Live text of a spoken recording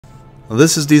Well,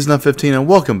 this is DZNut15 and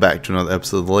welcome back to another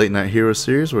episode of the Late Night Hero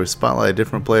series where we spotlight a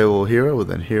different playable hero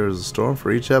within Heroes of Storm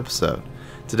for each episode.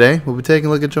 Today, we'll be taking a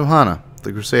look at Johanna,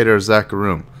 the Crusader of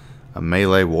Zakarum, a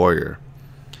melee warrior.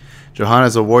 Johanna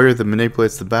is a warrior that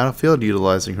manipulates the battlefield,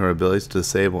 utilizing her abilities to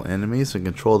disable enemies and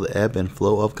control the ebb and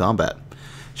flow of combat.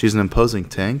 She's an imposing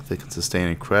tank that can sustain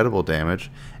incredible damage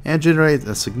and generate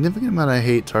a significant amount of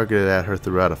hate targeted at her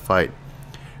throughout a fight.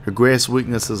 Her greatest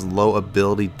weakness is low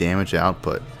ability damage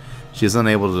output. She is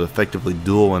unable to effectively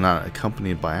duel when not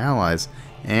accompanied by allies,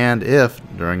 and if,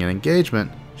 during an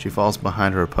engagement, she falls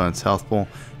behind her opponent's health pool,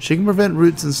 she can prevent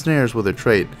roots and snares with her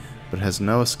trait, but has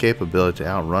no escape ability to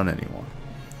outrun anyone.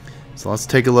 So let's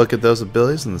take a look at those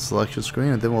abilities in the selection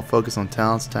screen, and then we'll focus on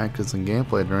talents, tactics, and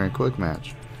gameplay during a quick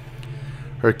match.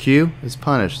 Her Q is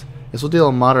Punished. This will deal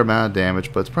a moderate amount of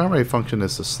damage, but its primary function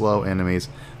is to slow enemies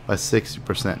by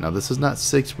 60%. Now this is not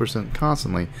 60%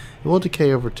 constantly, it will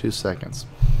decay over 2 seconds.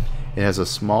 It has a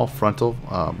small frontal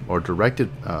or directed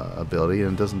ability,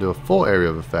 and it doesn't do a full area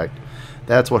of effect.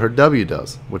 That's what her W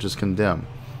does, which is Condemn.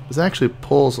 This actually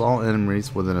pulls all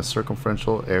enemies within a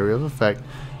circumferential area of effect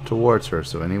towards her,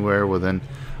 so anywhere within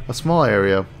a small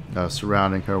area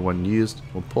surrounding her when used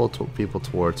will pull people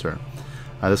towards her.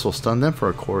 This will stun them for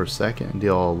a quarter second and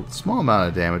deal a small amount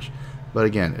of damage, but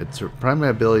again, it's her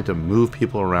primary ability to move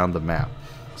people around the map.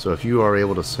 So if you are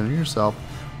able to center yourself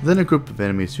within a group of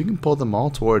enemies, you can pull them all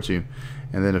towards you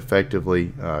and then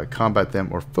effectively combat them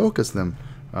or focus them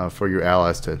for your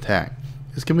allies to attack.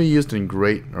 This can be used in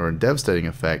great or in devastating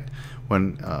effect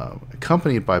when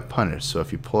accompanied by Punish. So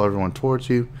if you pull everyone towards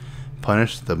you,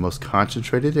 punish the most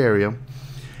concentrated area,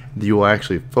 you will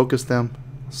actually focus them,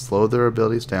 slow their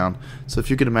abilities down. So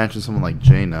if you could imagine someone like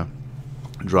Johanna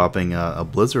dropping a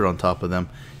blizzard on top of them,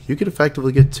 you could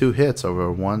effectively get 2 hits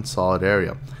over one solid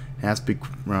area. It has to be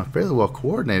fairly well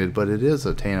coordinated, but it is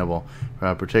attainable,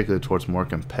 particularly towards more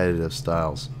competitive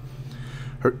styles.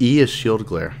 Her E is Shield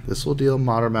Glare. This will deal a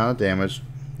moderate amount of damage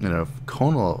in a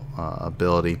conal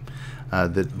ability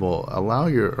that will allow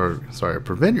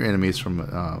prevent your enemies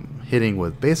from hitting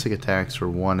with basic attacks for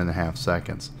 1.5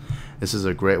 seconds. This is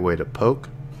a great way to poke,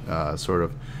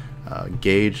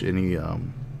 gauge any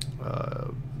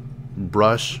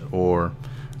brush or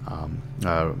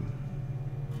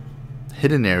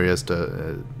hidden areas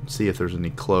to see if there's any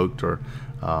cloaked or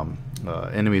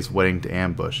enemies waiting to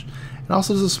ambush. It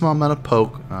also does a small amount of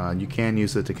poke. You can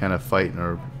use it to kind of fight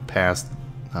or pass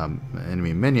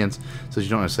enemy minions, so you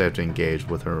don't necessarily have to engage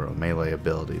with her melee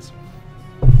abilities.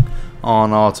 All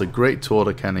in all, it's a great tool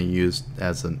to kind of use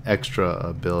as an extra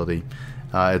ability.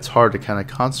 It's hard to kind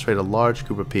of concentrate a large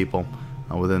group of people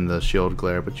within the Shield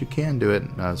Glare, but you can do it,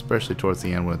 especially towards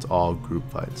the end when it's all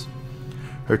group fights.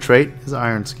 Her trait is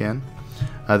Iron Skin.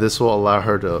 This will allow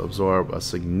her to absorb a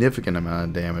significant amount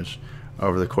of damage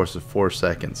over the course of 4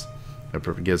 seconds.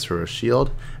 It gives her a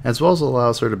shield, as well as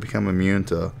allows her to become immune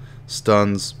to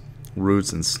stuns,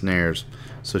 roots, and snares,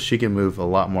 so she can move a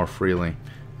lot more freely.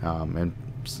 And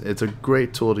it's a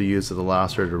great tool to use that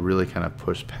allows her to really kind of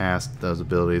push past those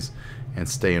abilities and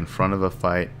stay in front of a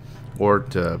fight, or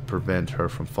to prevent her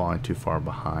from falling too far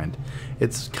behind.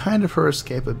 It's kind of her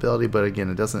escape ability, but again,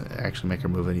 it doesn't actually make her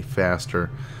move any faster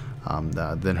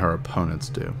than her opponents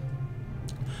do.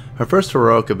 Her first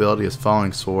heroic ability is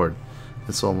Falling Sword.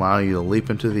 This will allow you to leap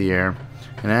into the air,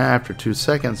 and after 2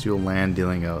 seconds you'll land,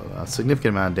 dealing a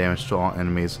significant amount of damage to all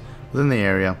enemies within the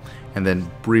area, and then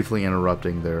briefly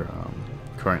interrupting their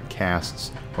current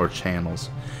casts or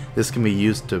channels. This can be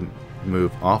used to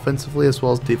move offensively as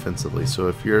well as defensively. So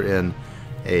if you're in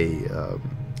a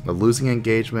losing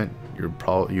engagement,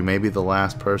 you may be the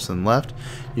last person left,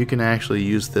 you can actually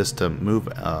use this to move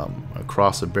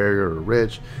across a barrier or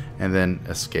ridge and then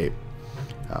escape.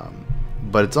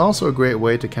 But it's also a great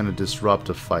way to kind of disrupt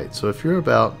a fight. So if you're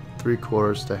about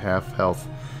 3/4 to half health,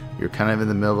 you're kind of in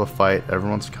the middle of a fight,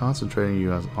 everyone's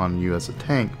concentrating on you as a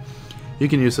tank, you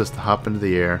can use this to hop into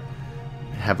the air,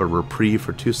 have a reprieve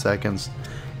for 2 seconds,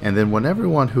 and then when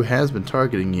everyone who has been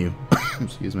targeting you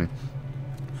excuse me,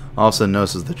 all of a sudden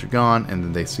notices that you're gone, and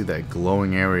then they see that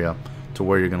glowing area to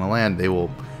where you're going to land, they will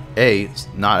A,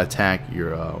 not attack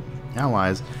your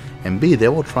allies, and B, they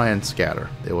will try and scatter.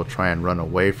 They will try and run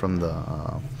away from the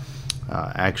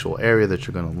actual area that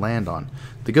you're going to land on.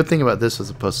 The good thing about this, as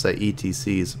opposed to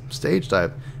ETC's stage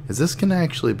dive, is this can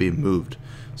actually be moved.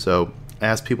 So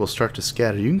as people start to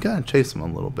scatter, you can kind of chase them a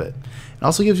little bit. It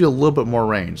also gives you a little bit more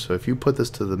range. So if you put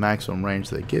this to the maximum range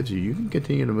that it gives you, you can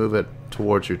continue to move it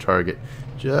towards your target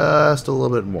just a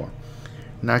little bit more.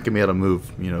 You're not going to be able to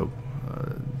move,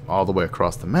 all the way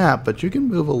across the map, but you can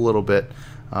move a little bit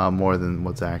more than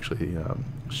what's actually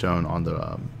shown on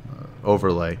the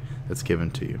overlay that's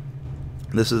given to you.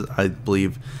 This is, I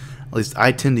believe, at least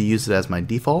I tend to use it as my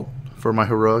default for my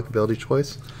heroic ability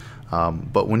choice.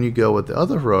 But when you go with the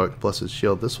other heroic Blessed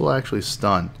Shield, this will actually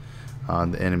stun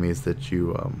the enemies that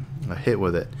you hit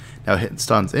with it. Now it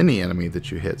stuns any enemy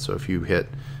that you hit, so if you hit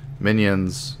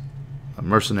minions,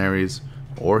 mercenaries,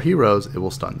 or heroes, it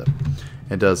will stun them.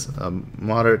 It does a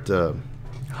moderate to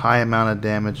high amount of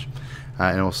damage,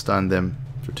 and it will stun them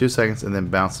for 2 seconds and then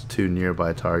bounce to 2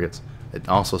 nearby targets, it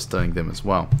also stunning them as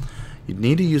well. You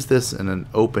need to use this in an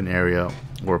open area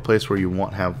or a place where you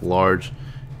won't have large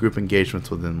group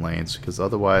engagements within lanes, because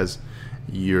otherwise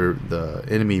the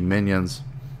enemy minions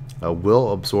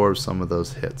will absorb some of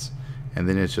those hits, and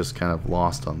then it's just kind of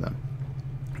lost on them.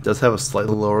 It does have a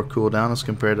slightly lower cooldown as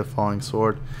compared to Falling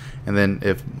Sword, and then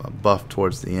if buffed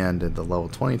towards the end at the level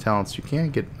 20 talents, you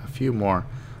can get a few more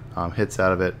hits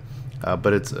out of it,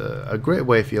 but it's a great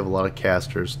way if you have a lot of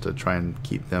casters to try and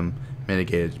keep them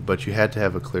mitigated, but you had to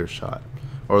have a clear shot,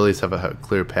 or at least have a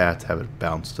clear path to have it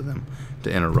bounce to them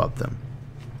to interrupt them.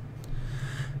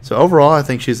 So overall, I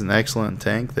think she's an excellent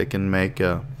tank that can make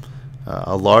a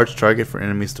large target for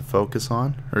enemies to focus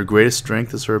on. Her greatest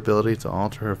strength is her ability to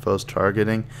alter her foe's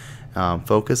targeting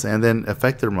focus and then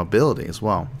affect their mobility as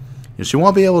well. She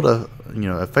won't be able to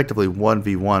effectively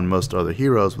 1v1 most other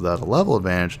heroes without a level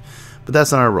advantage, but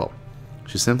that's not her role.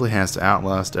 She simply has to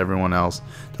outlast everyone else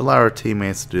to allow her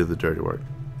teammates to do the dirty work.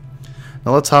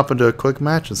 Now let's hop into a quick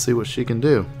match and see what she can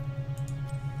do.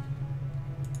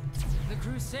 The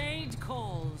Crusade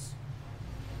calls.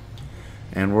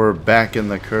 And we're back in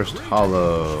the Cursed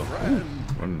Hollow. Ooh,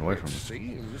 running away from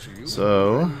me.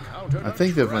 So, I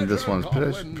think that when this one's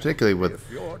particularly with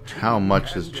how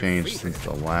much has changed since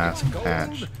the last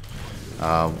patch,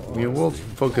 we'll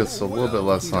focus a little bit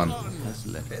less on.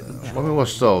 We'll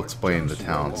still explain the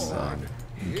talents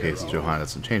in case Johanna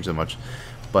doesn't change that much,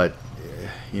 but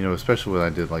especially when I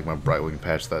did like my Brightwing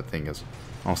patch, that thing is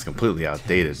almost completely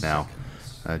outdated now,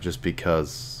 just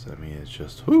because it's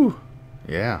just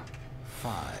yeah.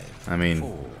 I mean,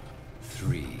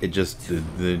 there's just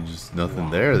nothing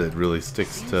there that really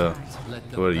sticks to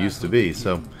what it used to be.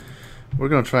 So we're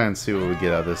gonna try and see what we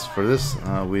get out of this. For this,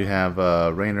 we have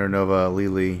Rainer, Nova,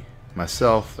 Lily,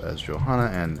 myself as Johanna,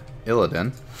 and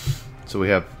Illidan. So we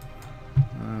have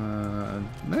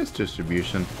nice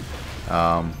distribution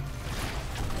of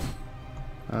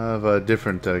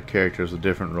different characters with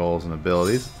different roles and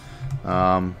abilities.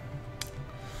 And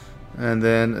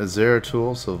then a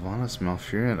Zeratul, Sylvanas,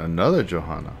 Malfurion, another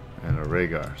Johanna, and a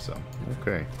Rhaegar. So,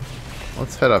 okay.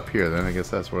 Let's head up here then. I guess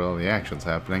that's where all the action's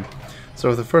happening. So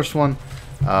for the first one,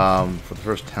 for the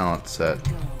first talent set,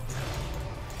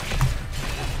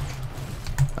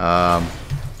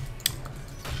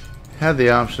 had the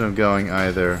option of going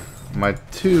either. My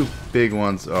two big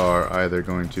ones are either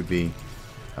going to be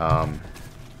going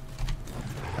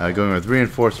with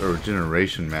Reinforce or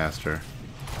Regeneration Master.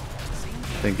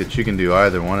 I think that you can do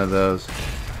either one of those.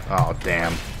 Oh,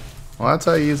 damn. Well, that's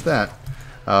how you use that.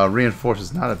 Reinforce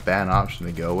is not a bad option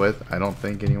to go with, I don't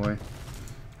think, anyway.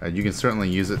 You can certainly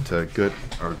use it to good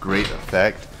or great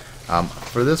effect.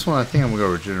 For this one, I think I'm going to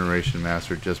go Regeneration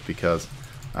Master just because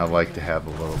I like to have a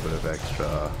little bit of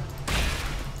extra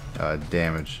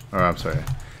damage. Or, I'm sorry,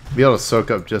 be able to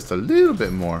soak up just a little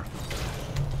bit more.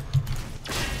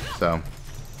 So,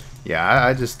 yeah,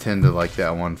 I just tend to like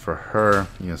that one for her,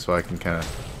 so I can kind of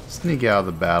sneak out of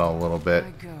the battle a little bit,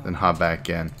 then hop back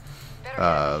in.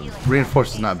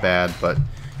 Reinforce is not bad, but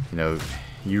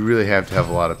you really have to have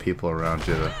a lot of people around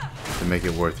you to make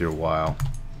it worth your while.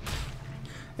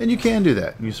 And you can do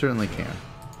that. You certainly can.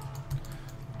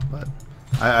 But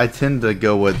I tend to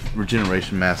go with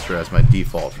Regeneration Master as my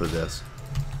default for this.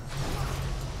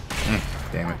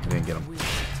 Damn it, I didn't get him.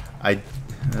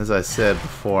 As I said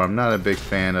before, I'm not a big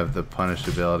fan of the Punish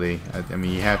ability. I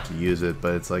mean, you have to use it,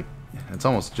 but it's like, it's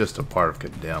almost just a part of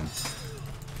Condemn.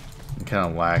 It kind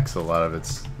of lacks a lot of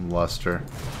its luster,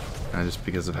 just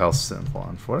because of how simple.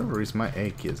 And for whatever reason, my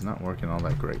A key is not working all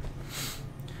that great.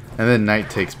 And then Knight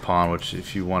takes Pawn, which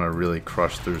if you want to really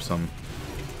crush through some,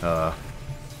 some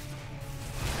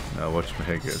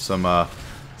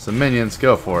minions,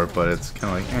 go for it. But it's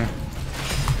kind of like, eh.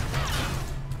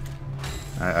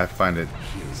 I find it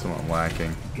somewhat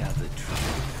lacking.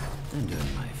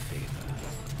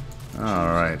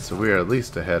 Alright, so we are at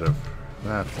least ahead of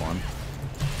that one.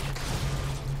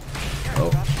 Oh,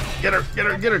 get her, get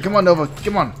her, get her! Come on, Nova!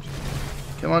 Come on!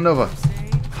 Come on, Nova!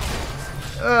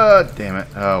 Damn it.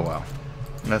 Oh, well.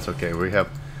 That's okay. We have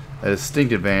a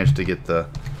distinct advantage to get the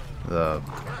well,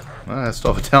 I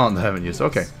still have a talent that I haven't used.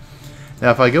 Okay. Now,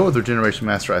 if I go with Regeneration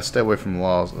Master, I stay away from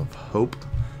Laws of Hope,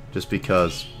 just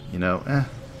because,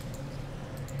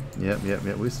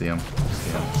 Yep. We see him.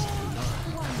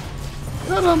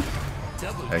 Got him.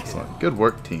 Excellent. Good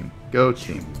work, team. Go,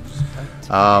 team.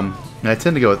 And I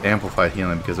tend to go with amplified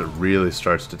healing because it really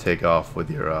starts to take off with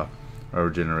your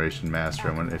regeneration master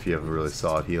and if you have a really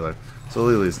solid healer. So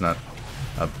Lily's not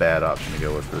a bad option to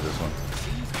go with for this one.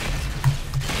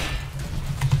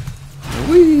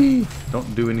 Whee!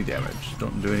 Don't do any damage.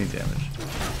 Don't do any damage.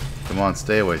 Come on,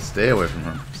 stay away. Stay away from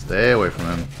him. Stay away from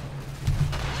him.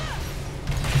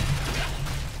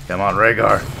 Come on,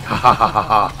 Rhaegar. Ha ha ha ha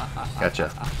ha.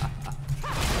 Gotcha.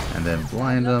 And then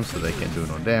blind them so they can't do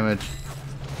no damage.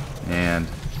 And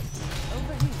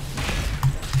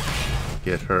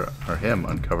get him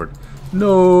uncovered.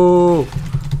 No!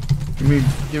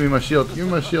 Give me my shield. Give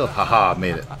me my shield. Haha,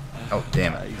 made it. Oh,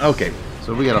 damn it. Okay,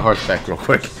 so we got a horseback real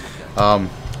quick.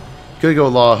 Could go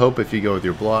Law of Hope if you go with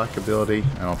your block ability.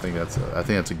 I think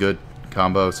that's a good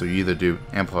combo. So you either do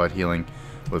Amplified Healing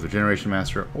with Regeneration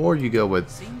Master, or you go with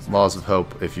Laws of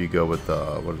Hope if you go with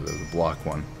the block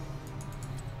one,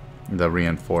 the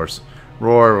Reinforce.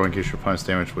 Roar will increase your punch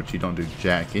damage, which you don't do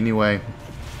jack anyway,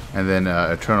 and then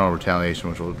Eternal Retaliation,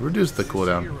 which will reduce the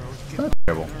cooldown. Not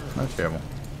terrible. Not terrible.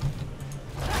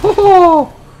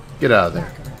 Oh! Get out of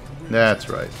there. That's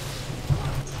right.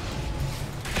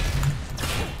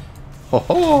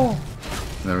 Ho-ho!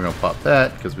 Then we're going to pop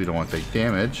that because we don't want to take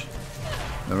damage.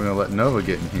 Then we're going to let Nova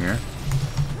get in here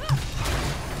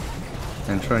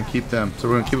and try and keep them. So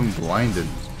we're going to keep them blinded.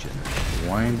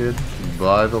 Blinded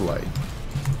by the light.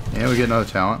 And we get another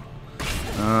talent.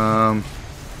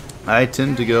 I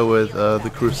tend to go with the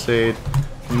Crusade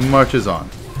Marches On.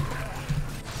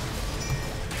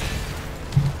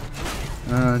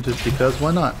 Just because,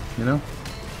 why not, you know?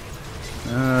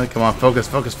 Come on, focus.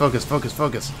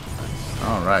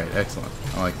 Alright, excellent.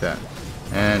 I like that.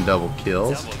 And double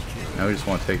kills. Now we just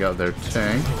want to take out their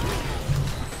tank.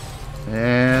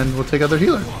 And we'll take out their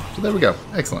healer. So there we go.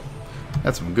 Excellent.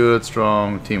 That's some good,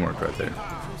 strong teamwork right there.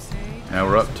 Now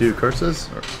we're up to curses.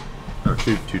 Or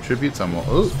two tributes. Oh, no.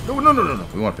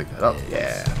 We want to pick that up.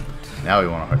 Yeah. Now we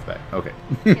want a hearth back. Okay.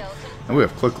 And we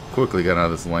have quickly gotten out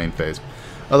of this lane phase.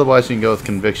 Otherwise, you can go with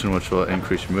Conviction, which will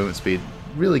increase your movement speed,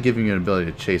 really giving you an ability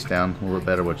to chase down a little bit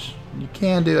better, which you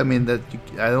can do. I mean,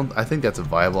 I think that's a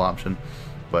viable option,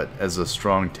 but as a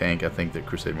strong tank, I think that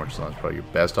Crusade Marches On is probably your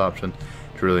best option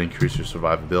to really increase your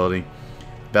survivability.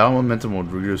 Battle Momentum will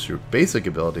reduce your basic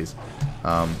abilities,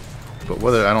 but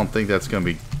I don't think that's going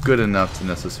to be good enough to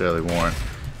necessarily warrant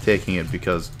taking it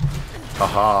because,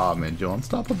 haha, made you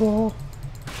unstoppable.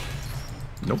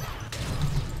 Nope.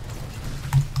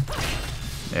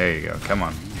 There you go. Come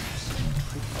on.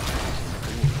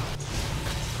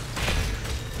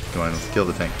 Come on, let's kill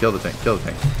the tank. Kill the tank. Kill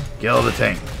the tank. Kill the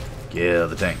tank. Kill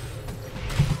the tank.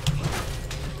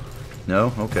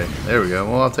 No? Okay. There we go.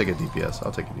 Well, I'll take a DPS.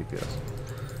 I'll take a DPS.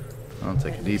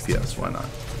 Why not?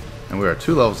 And we are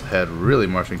 2 levels ahead, really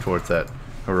marching towards that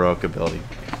heroic ability.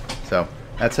 So,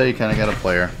 that's how you kind of got a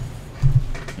player.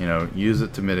 You know, use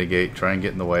it to mitigate. Try and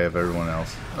get in the way of everyone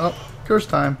else. Oh, curse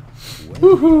time.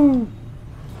 Woohoo!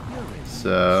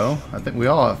 So I think we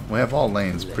have all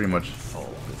lanes pretty well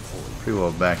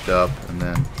backed up, and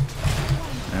then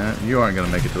you aren't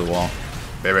gonna make it to the wall,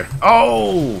 baby.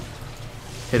 Oh,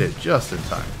 hit it just in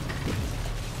time.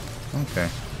 Okay,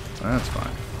 that's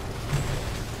fine.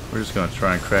 We're just gonna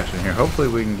try and crash in here. Hopefully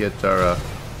we can get our.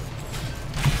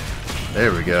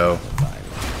 There we go.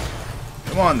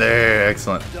 Come on there,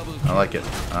 excellent. I like it.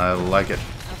 I like it.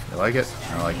 I like it.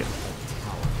 I like it.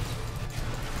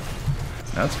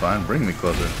 That's fine. Bring me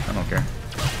closer. I don't care.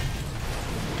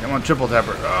 Come on, triple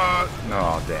tapper.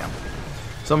 Oh, damn.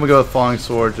 So I'm going to go with Falling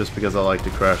Sword just because I like to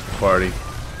crash the party.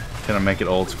 Kind of make it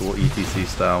old school ETC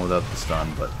style without the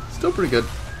stun, but still pretty good.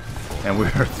 And we're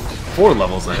 4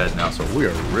 levels ahead now, so we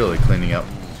are really cleaning up.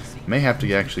 May have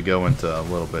to actually go into a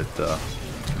little bit, go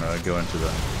into the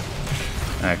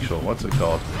actual, what's it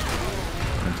called?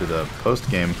 Into the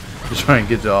post-game to try and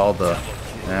get to all the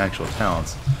actual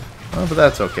talents. But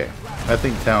that's okay. I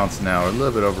think talents now are a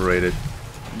little bit overrated.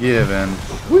 Given.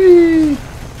 Whee!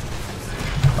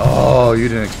 Oh, you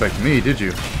didn't expect me, did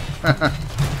you?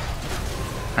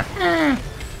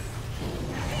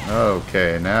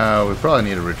 Okay, now we probably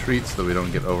need a retreat so that we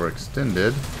don't get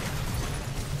overextended.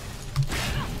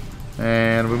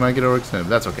 And we might get overextended.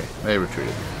 That's okay. They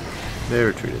retreated. They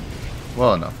retreated.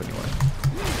 Well enough, anyway.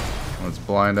 Let's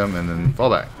blind them and then fall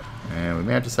back. And we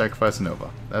may have to sacrifice a Nova.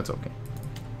 That's okay.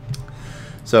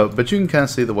 So, but you can kind of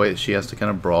see the way that she has to kind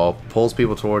of brawl, pulls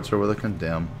people towards her with a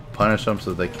condemn, punish them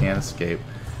so that they can't escape,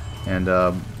 and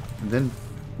then,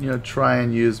 you know, try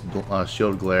and use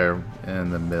shield glare in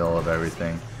the middle of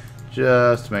everything,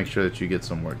 just to make sure that you get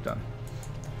some work done.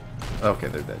 Okay,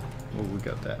 they're dead. Well, we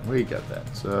got that. We got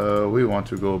that. So we want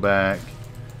to go back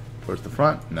towards the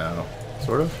front. No,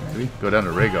 sort of. Maybe go down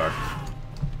to Rhaegar.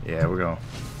 Yeah, we're going.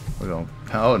 We're going.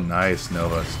 Oh, nice,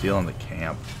 Nova, stealing the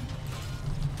camp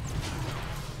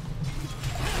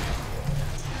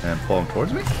and pull him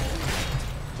towards me.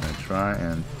 And try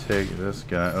and take this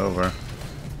guy over.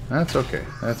 That's okay.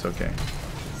 That's okay.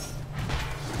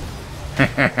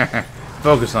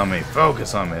 Focus on me.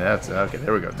 Focus on me. That's okay.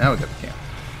 There we go. Now we got the camp.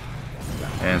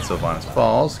 And Sylvanas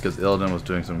falls because Illidan was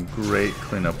doing some great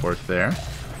cleanup work there.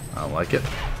 I like it.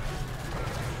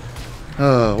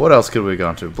 What else could we have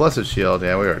gone to? Blessed Shield.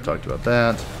 Yeah, we already talked about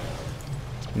that.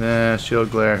 Nah,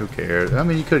 Shield Glare. Who cares? I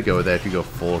mean, you could go with that if you go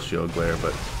full Shield Glare,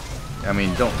 but I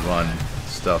mean, don't run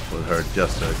stuff with her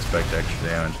just to expect extra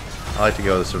damage. I like to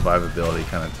go with the survivability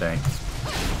kind of tank.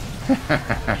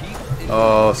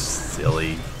 Oh,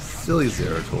 silly. Silly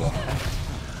Zeratul.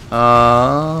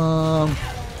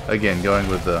 Again, going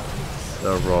with the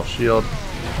overall shield.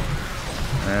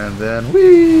 And then,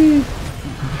 whee!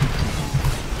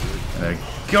 And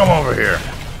come over here!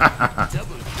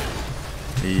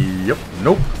 Yep,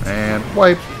 nope. And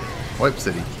wipe. Wipe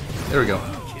city. There we go.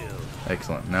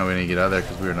 Excellent. Now we need to get out of there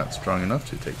because we are not strong enough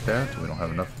to take that. We don't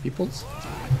have enough peoples.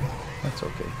 That's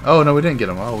okay. Oh, no, we didn't get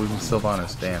them. Oh, we were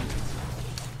Sylvanas. Damn.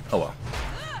 Oh, well.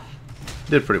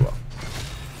 Did pretty well.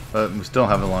 But we still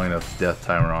haven't long enough death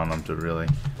timer on them to really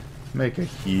make a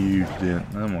huge dent.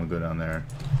 I'm going to go down there.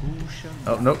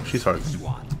 Oh, nope. She's hard.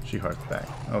 She hearts back.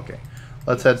 Okay.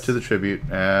 Let's head to the tribute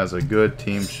as a good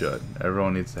team should.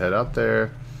 Everyone needs to head out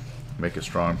there, make a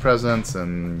strong presence,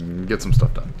 and get some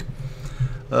stuff done.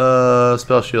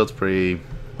 Spell shield's pretty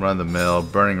run-of-the-mill.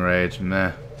 Burning Rage,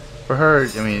 meh. For her,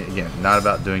 I mean, again, not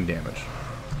about doing damage.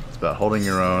 It's about holding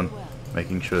your own,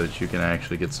 making sure that you can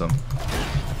actually get some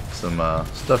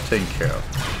stuff taken care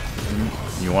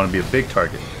of. You want to be a big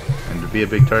target, and to be a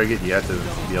big target, you have to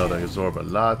be able to absorb a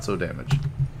lot of damage.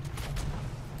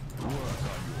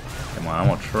 Come on, I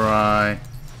want to try.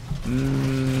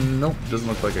 Nope, doesn't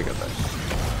look like I got that.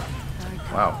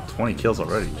 Wow, 20 kills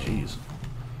already. Jeez.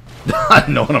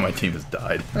 No one on my team has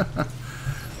died.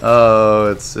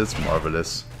 Oh, it's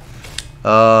marvelous.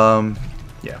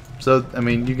 Yeah. So I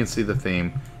mean, you can see the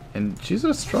theme, and she's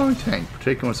a strong tank,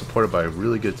 particularly when supported by a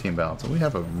really good team balance. And we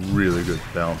have a really good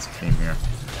balanced team here.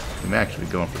 We may actually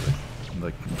be going for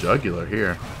the jugular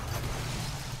here.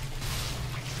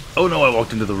 Oh no! I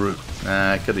walked into the root.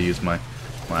 Nah, I could have used my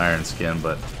iron skin,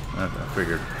 but I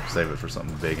figured save it for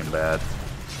something big and bad.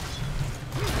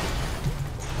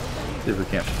 See if we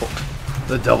can't pull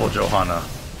the double Johanna.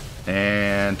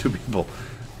 And 2 people.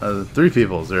 3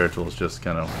 people. Zeratul's just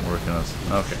kind of working us.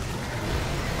 Okay.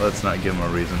 Let's not give him a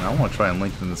reason. I want to try and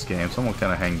lengthen this game, so I'm going to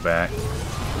kind of hang back.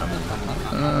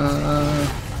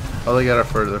 Oh, they got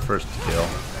their first kill.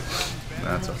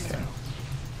 That's okay.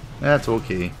 That's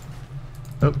okay.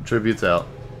 Oh, tribute's out.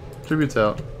 Tribute's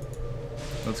out.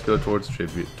 Let's go towards the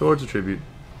tribute. Towards the tribute.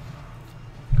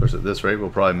 Of course, at this rate, we'll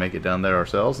probably make it down there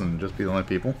ourselves and just be the only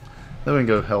people. Then we can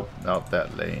go help out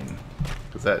that lane,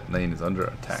 because that lane is under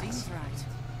attack.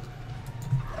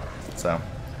 So,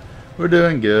 we're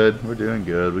doing good. We're doing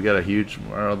good. We got a huge,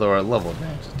 although our level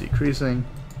advantage is decreasing.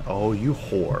 Oh, you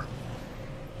whore.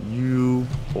 You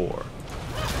whore.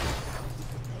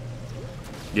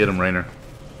 Get him, Rainer.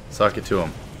 Suck it to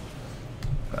him.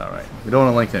 Alright. We don't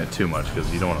want to lengthen it too much,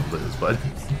 because you don't want to lose, but,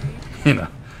 you know,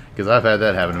 because I've had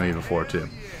that happen to me before, too.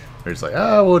 They're just like,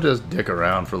 oh, we'll just dick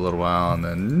around for a little while, and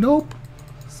then, nope.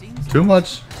 Too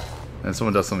much. And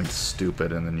someone does something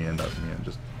stupid, and then you end up,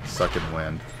 just sucking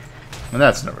wind. And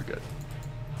that's never good.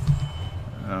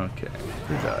 Okay.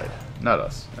 Who died? Not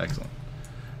us. Excellent.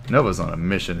 Nova's on a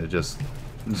mission to just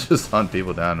hunt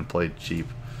people down and play cheap.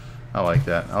 I like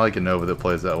that. I like a Nova that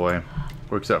plays that way.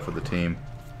 Works out for the team.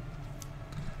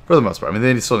 For the most part. I mean,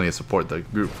 they still need to support the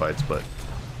group fights, but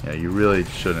yeah, you really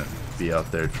shouldn't be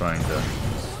out there trying to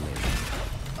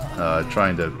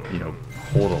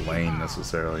hold a lane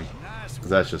necessarily, because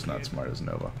that's just not smart as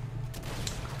Nova.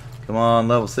 Come on,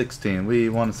 level 16. We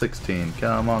want a 16.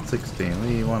 Come on, 16.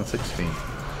 We want a 16.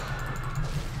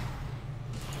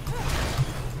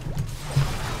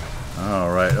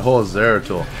 Alright, a whole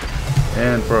Zeratul.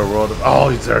 And for a world of... Oh,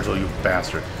 Zeratul, you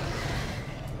bastard.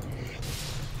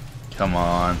 Come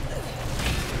on.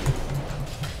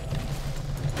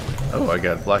 Oh, I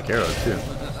got black arrows too.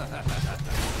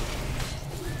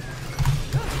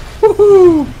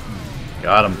 Woohoo!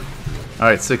 Got him.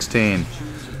 Alright, 16.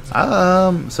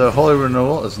 So Holy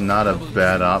Renewal is not a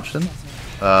bad option.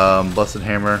 Blessed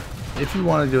Hammer, if you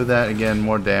want to do that, again,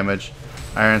 more damage.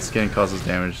 Iron Skin causes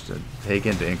damage to take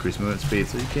in to increase movement speed,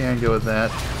 so you can go with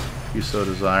that if you so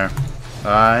desire.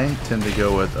 I tend to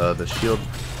go with the shield,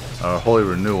 Holy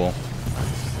Renewal.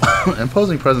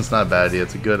 Imposing Presence not a bad idea.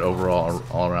 It's a good overall,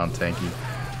 all-around tanky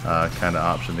kind of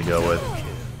option to go with.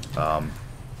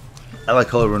 I like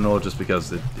Holy Renewal just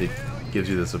because it gives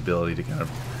you this ability to kind of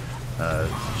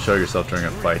show yourself during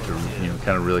a fight to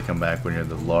kind of really come back when you're in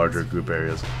the larger group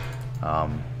areas.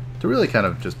 To really kind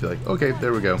of just be like, okay,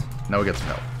 there we go. Now we get some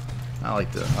help. I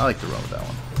like to run with that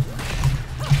one.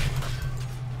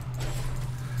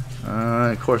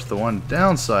 Of course, the one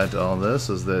downside to all this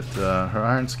is that her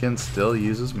Iron Skin still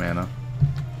uses mana.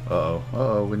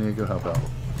 Uh-oh, we need to go help out.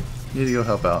 Need to go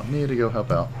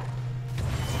help out.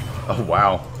 Oh,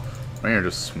 wow. Rainer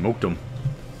just smoked him.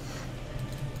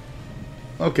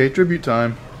 Okay, tribute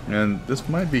time. And this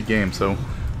might be game, so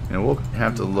we'll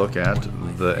have to look at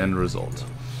the end result.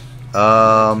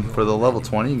 For the level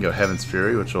 20, you can go Heaven's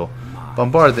Fury, which will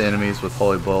bombard the enemies with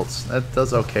Holy Bolts. That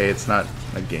does okay. It's not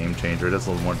a game changer. It does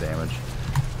a little more damage.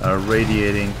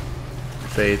 Radiating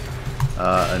Faith,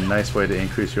 a nice way to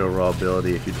increase your overall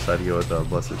ability if you decide to go with the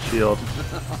Blessed Shield.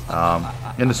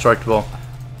 Indestructible.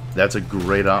 That's a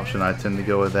great option. I tend to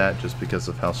go with that just because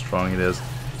of how strong it is.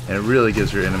 And it really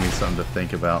gives your enemies something to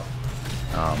think about.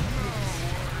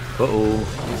 Uh-oh.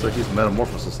 Looks like he's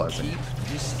metamorphosis slicing.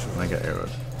 And I got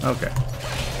arrows. Okay.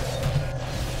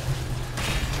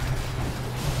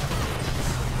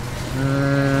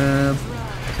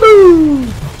 Boo!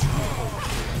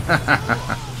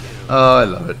 Oh, I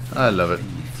love it. I love it.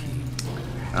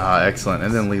 Ah, excellent.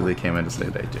 And then Lily came in to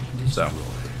save AJ. So,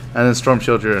 and then Storm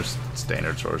Shield, your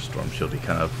standard sort of Storm Shield. You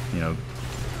kind of,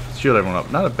 shield everyone up.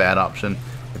 Not a bad option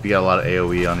if you got a lot of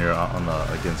AOE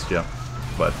against you.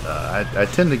 But I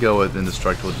tend to go with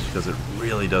Indestructible just because it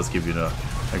really does give you a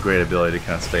great ability to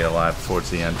kind of stay alive towards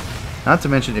the end. Not to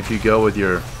mention, if you go with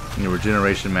your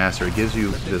Regeneration Master, it gives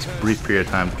you this brief period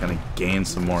of time to kind of gain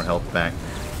some more health back.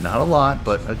 Not a lot,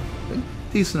 but a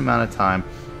decent amount of time.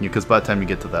 Because by the time you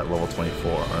get to that level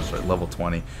 24, or sorry, level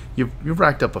 20, you've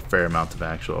racked up a fair amount of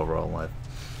actual overall life.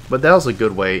 But that was a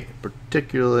good way,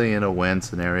 particularly in a win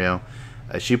scenario.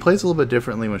 She plays a little bit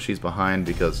differently when she's behind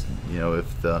because,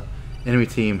 if the enemy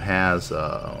team has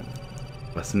a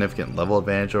significant level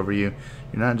advantage over you,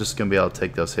 you're not just going to be able to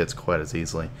take those hits quite as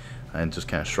easily and just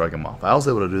kind of shrug them off. I was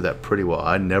able to do that pretty well.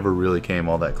 I never really came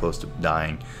all that close to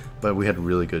dying, but we had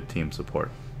really good team support.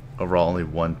 Overall, only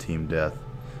one team death.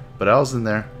 But I was in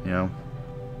there,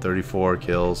 34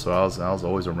 kills, so I was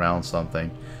always around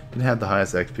something. Didn't have the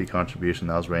highest XP contribution.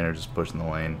 That was Rainer just pushing the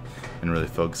lane and really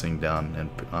focusing down and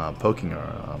poking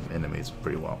our enemies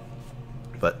pretty well.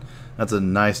 But that's a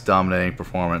nice dominating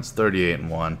performance.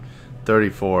 38-1,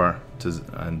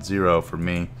 34-0 for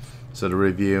me. So to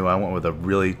review, I went with a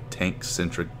really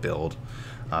tank-centric build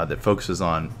that focuses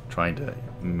on trying to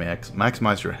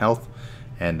maximize your health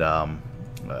and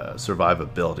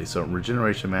survivability. So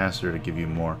Regeneration Master to give you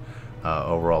more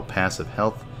overall passive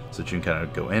health, so that you can kind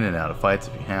of go in and out of fights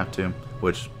if you have to,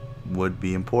 which would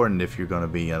be important if you're going to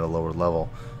be at a lower level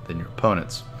than your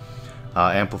opponents.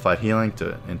 Amplified Healing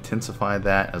to intensify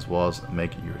that, as well as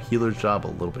make your healer's job a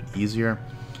little bit easier.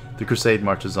 The Crusade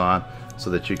marches on so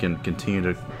that you can continue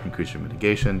to increase your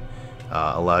mitigation,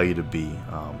 allow you to be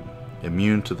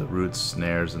immune to the roots,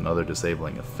 snares, and other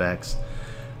disabling effects.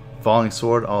 Falling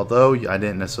Sword, although I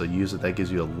didn't necessarily use it, that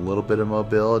gives you a little bit of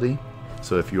mobility.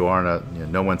 So if you are in a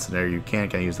no-win scenario, you can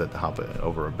kind of use that to hop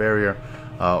over a barrier,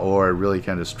 or it really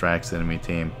kind of distracts the enemy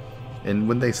team. And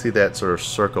when they see that sort of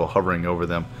circle hovering over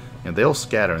them, they'll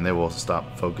scatter and they will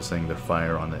stop focusing their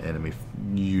fire on the enemy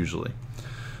usually.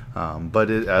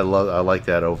 But I like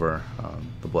that over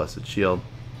the Blessed Shield.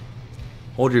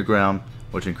 Hold Your Ground,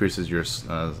 which increases your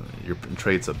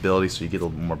trait's ability, so you get a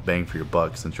little more bang for your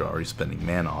buck since you're already spending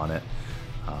mana on it.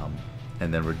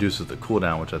 And then reduces the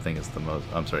cooldown, which I think is the most.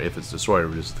 I'm sorry, if it's destroyed, it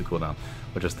reduces the cooldown,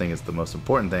 which I think is the most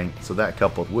important thing. So that,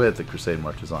 coupled with the Crusade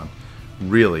marches on,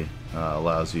 really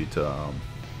allows you to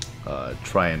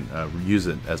try and use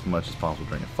it as much as possible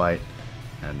during a fight,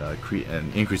 and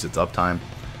increase its uptime.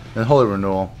 And Holy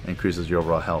Renewal increases your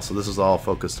overall health. So this is all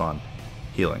focused on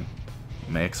healing,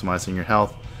 maximizing your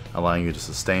health, allowing you to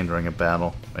sustain during a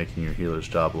battle, making your healer's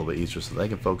job a little bit easier so they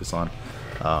can focus on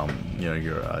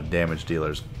your damage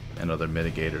dealers and other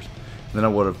mitigators. And then I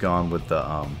would have gone with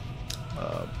the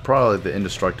probably the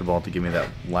Indestructible to give me that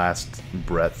last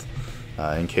breath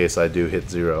in case I do hit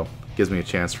 0. Gives me a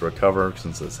chance to recover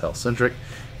since it's health centric,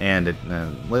 and it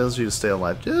allows you to stay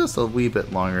alive just a wee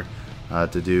bit longer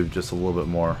to do just a little bit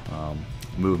more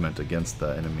movement against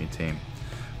the enemy team.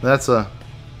 That's a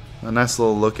nice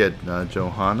little look at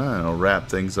Johanna, and I'll wrap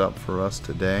things up for us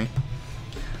today.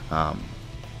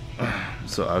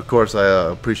 So of course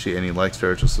I appreciate any likes,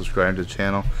 shares, or subscribe to the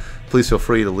channel, Please feel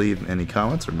free to leave any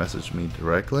comments or message me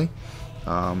directly.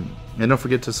 And don't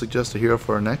forget to suggest a hero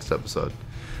for our next episode.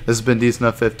 This has been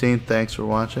DSnuff15. Thanks for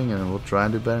watching, and we'll try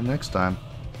and do better next time.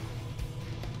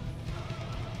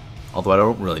 Although I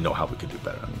don't really know how we could do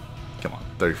better. I mean, come on,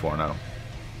 34-0.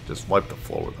 Just wipe the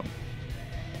floor with them.